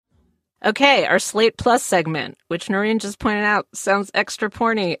Okay, our Slate Plus segment, which Noreen just pointed out sounds extra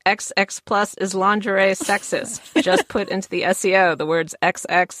porny. XX Plus is lingerie sexist. Just put into the SEO the words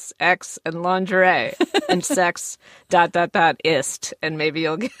XXX and lingerie and sex ... ist, and maybe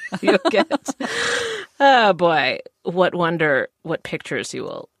you'll get. Oh boy, what wonder what pictures you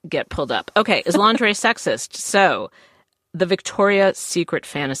will get pulled up. Okay, is lingerie sexist? So the Victoria's Secret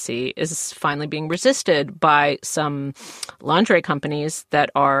fantasy is finally being resisted by some lingerie companies that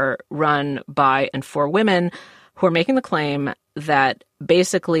are run by and for women who are making the claim that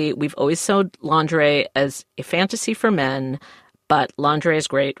basically we've always sold lingerie as a fantasy for men, but lingerie is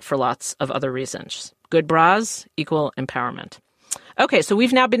great for lots of other reasons. Good bras equal empowerment. Okay, so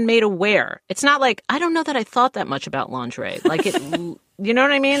we've now been made aware. It's not like, I don't know that I thought that much about lingerie. Like it, you know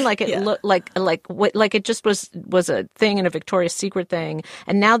what I mean? Like it looked like it just was a thing and a Victoria's Secret thing.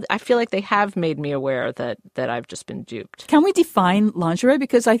 And now I feel like they have made me aware that I've just been duped. Can we define lingerie?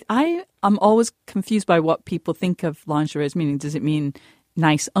 Because I'm always confused by what people think of lingerie as meaning. Does it mean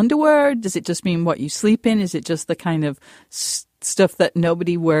nice underwear? Does it just mean what you sleep in? Is it just the kind of stuff that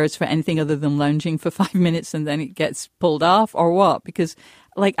nobody wears for anything other than lounging for 5 minutes and then it gets pulled off, or what? Because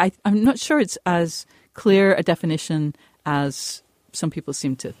I'm not sure it's as clear a definition as some people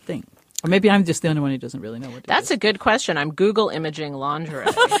seem to think. Or maybe I'm just the only one who doesn't really know what it is. That's a good question. I'm Google imaging lingerie.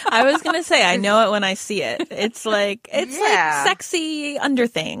 I was going to say, I know it when I see it. It's like sexy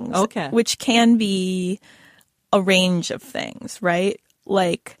underthings. Okay. Which can be a range of things, right?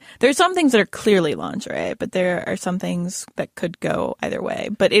 Like, there's some things that are clearly lingerie, but there are some things that could go either way.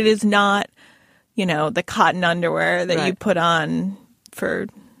 But it is not, the cotton underwear that you put on for,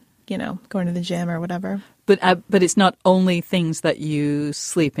 going to the gym or whatever. But it's not only things that you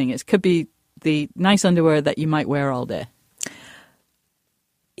sleeping. It could be the nice underwear that you might wear all day.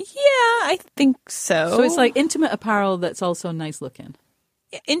 Yeah, I think so. So it's like intimate apparel that's also nice looking.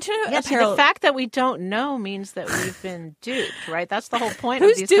 Intimate yes, apparel. The fact that we don't know means that we've been duped, right? That's the whole point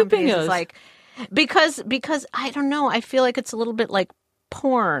Who's of these duping companies. us? It's like, because I don't know. I feel like it's a little bit like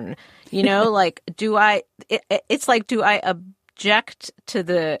porn, like do I object to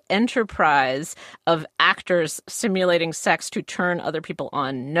the enterprise of actors simulating sex to turn other people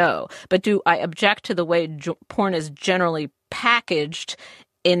on? No. But do I object to the way porn is generally packaged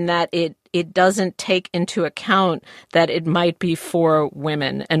in that it doesn't take into account that it might be for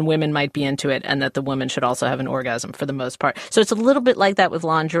women and women might be into it and that the woman should also have an orgasm for the most part. So it's a little bit like that with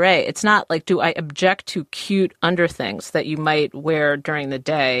lingerie. It's not like, do I object to cute underthings that you might wear during the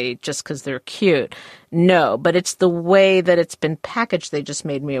day just because they're cute? No, but it's the way that it's been packaged they just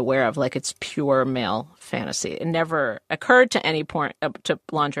made me aware of, like it's pure male fantasy. It never occurred to any to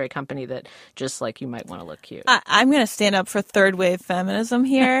lingerie company that just like you might want to look cute. I'm going to stand up for third wave feminism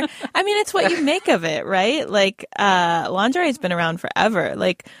here. I mean, it's what you make of it, right? Like, lingerie has been around forever.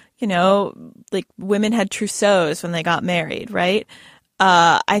 Like, like women had trousseaux when they got married, right?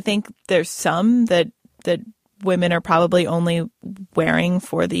 I think there's some that women are probably only wearing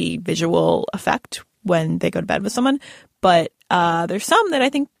for the visual effect when they go to bed with someone. But there's some that I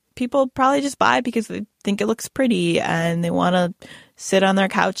think people probably just buy because they think it looks pretty and they want to sit on their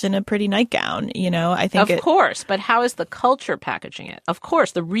couch in a pretty nightgown. I think of course, but how is the culture packaging it? Of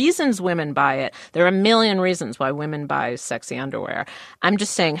course, the reasons women buy it, there are a million reasons why women buy sexy underwear. I'm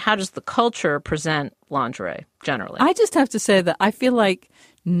just saying, how does the culture present lingerie generally? I just have to say that I feel like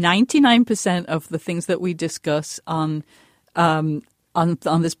 99% of the things that we discuss on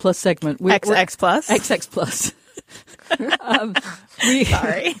this Plus segment, XX Plus. XX Plus.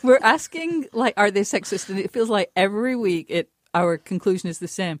 Sorry. We're asking, like, are they sexist? And it feels like every week our conclusion is the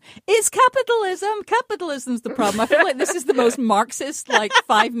same. It's capitalism. Capitalism's the problem. I feel like this is the most Marxist,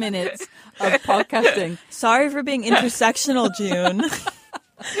 5 minutes of podcasting. Sorry for being intersectional, June.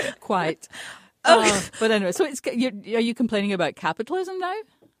 Quite. But anyway, so are you complaining about capitalism now?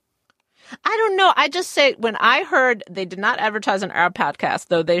 I don't know. I just say when I heard they did not advertise on our podcast,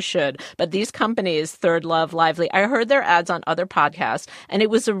 though they should, but these companies, Third Love, Lively, I heard their ads on other podcasts, and it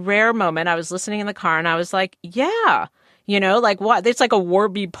was a rare moment. I was listening in the car, and I was like, yeah. Like what? It's like a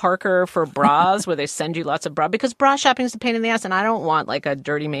Warby Parker for bras where they send you lots of bra because bra shopping is a pain in the ass. And I don't want like a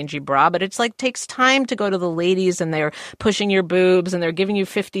dirty, mangy bra, but it's like takes time to go to the ladies and they're pushing your boobs and they're giving you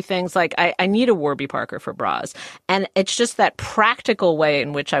 50 things. Like I need a Warby Parker for bras. And it's just that practical way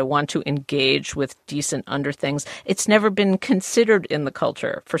in which I want to engage with decent underthings. It's never been considered in the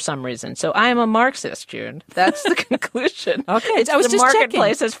culture for some reason. So I am a Marxist, June. That's the conclusion. Okay. The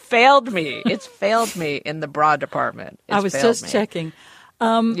marketplace has failed me. It's failed me in the bra department. I was just checking.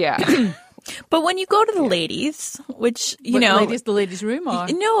 Yeah. But when you go to the ladies, which, you know... Ladies, the ladies' room, or?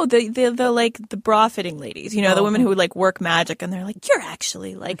 No, the like, the bra-fitting ladies. You know, the women who would, like, work magic, and they're like, you're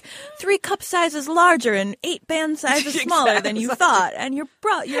actually, like, 3 cup sizes larger and 8 band sizes smaller than you thought. And you're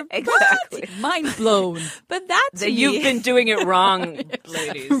exactly. Mind blown. But that, to me... You've been doing it wrong,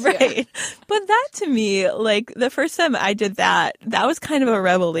 ladies. Right. Yeah. But that, to me, like, the first time I did that was kind of a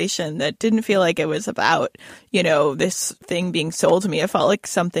revelation that didn't feel like it was about, you know, this thing being sold to me. It felt like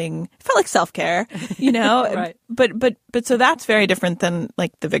self-care, you know? Right. But so that's very different than,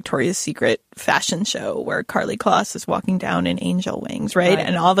 like, the Victoria's Secret fashion show where Karlie Kloss is walking down in angel wings, right?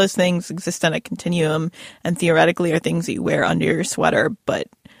 And all those things exist on a continuum and theoretically are things that you wear under your sweater, but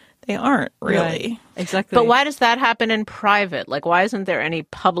they aren't really. Right. Exactly. But why does that happen in private? Like, why isn't there any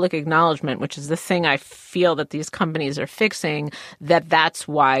public acknowledgement, which is the thing I feel that these companies are fixing, that's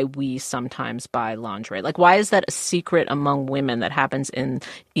why we sometimes buy lingerie? Like, why is that a secret among women that happens in,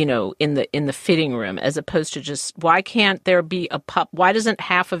 you know, in the fitting room, as opposed to just, why can't there be why doesn't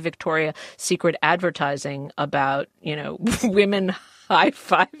half of Victoria's Secret advertising about, you know, women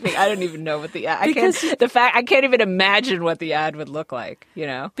high-fiving? I don't even know what the ad. I can't even imagine what the ad would look like, you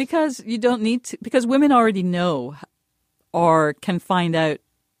know? Because you don't need to, because women already know or can find out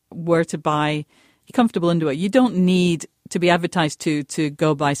where to buy comfortable underwear. You don't need to be advertised to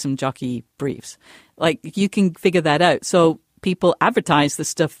go buy some jockey briefs. Like, you can figure that out. So people advertise the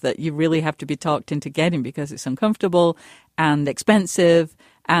stuff that you really have to be talked into getting because it's uncomfortable and expensive.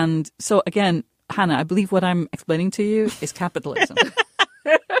 And so, again, Hannah, I believe what I'm explaining to you is capitalism.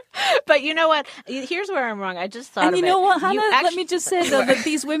 But you know what? Here's where I'm wrong. I just thought and you know what, Hannah? Let me just say, though, that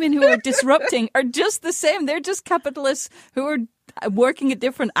these women who are disrupting are just the same. They're just capitalists who are working a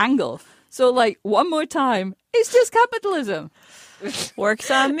different angle. So, like, one more time, it's just capitalism.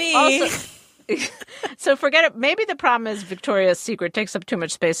 Works on me. Also, so forget it. Maybe the problem is Victoria's Secret takes up too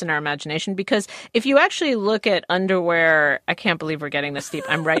much space in our imagination, because if you actually look at underwear, I can't believe we're getting this deep.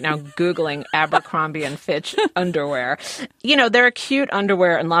 I'm right now Googling Abercrombie and Fitch underwear. You know, there are cute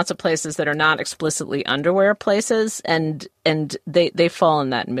underwear in lots of places that are not explicitly underwear places, and they fall in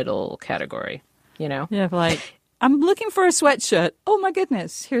that middle category, you know? Yeah, like, I'm looking for a sweatshirt. Oh my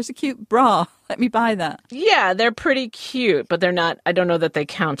goodness, here's a cute bra. Let me buy that. Yeah, they're pretty cute, but they're not, I don't know that they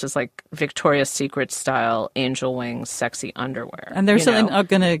count as like Victoria's Secret style angel wings sexy underwear. And they're certainly not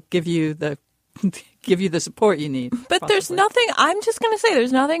going to give you the support you need. But possibly. There's nothing, I'm just going to say,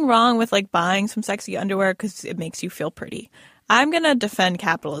 there's nothing wrong with like buying some sexy underwear because it makes you feel pretty. I'm going to defend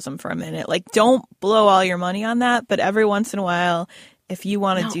capitalism for a minute. Like, don't blow all your money on that, but every once in a while, if you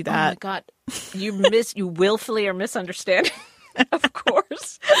want to do that. Oh my God. You willfully are misunderstanding. Of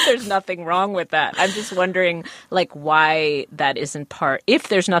course. There's nothing wrong with that. I'm just wondering, like, why that isn't part. If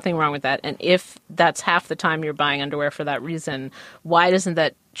there's nothing wrong with that, and if that's half the time you're buying underwear for that reason, why doesn't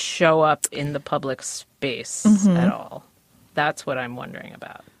that show up in the public space at all? That's what I'm wondering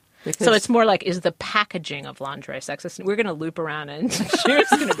about. Because so it's more like, is the packaging of lingerie sexist? We're going to loop around and she's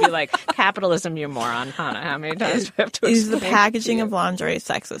going to be like, capitalism, you moron, Hannah. How many times do we have to explain? Is the packaging of lingerie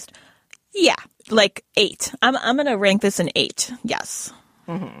sexist? Yeah, like 8. I'm going to rank this an 8. Yes.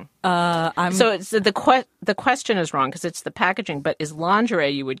 Mm-hmm. So it's the question is wrong because it's the packaging, but is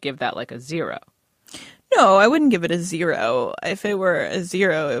lingerie, you would give that like a 0? No, I wouldn't give it a 0. If it were a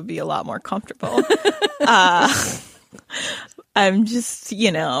 0, it would be a lot more comfortable. I'm just,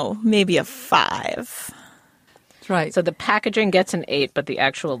 maybe a 5. That's right. So the packaging gets an 8, but the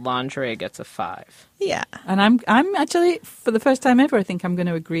actual lingerie gets a 5. Yeah. And I'm actually, for the first time ever, I think I'm going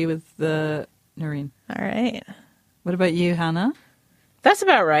to agree with Noreen. All right. What about you, Hannah? That's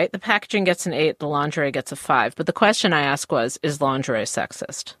about right. The packaging gets an 8, the lingerie gets a 5. But the question I asked was, is lingerie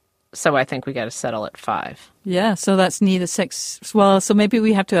sexist? So I think we got to settle at 5. Yeah, so that's neither 6. Well, so maybe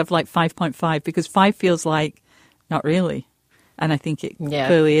we have to have like 5.5 because 5 feels like not really. And I think it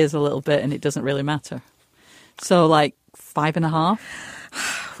clearly is a little bit and it doesn't really matter. So like 5.5.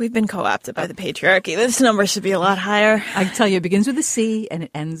 We've been co-opted by the patriarchy. This number should be a lot higher. I can tell you, it begins with a C and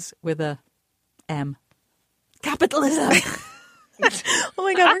it ends with a M. Capitalism. Oh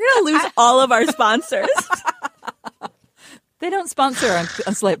my God, we're going to lose all of our sponsors. They don't sponsor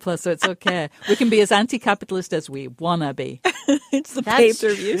on Slate Plus, so it's okay. We can be as anti-capitalist as we want to be. It's the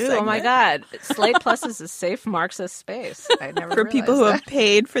pay-per-view segment. Oh my God. Slate Plus is a safe Marxist space. I never for people who have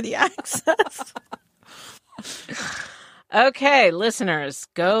paid for the access. Okay, listeners,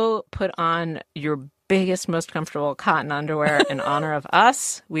 go put on your biggest, most comfortable cotton underwear in honor of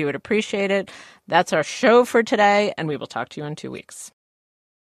us. We would appreciate it. That's our show for today, and we will talk to you in 2 weeks.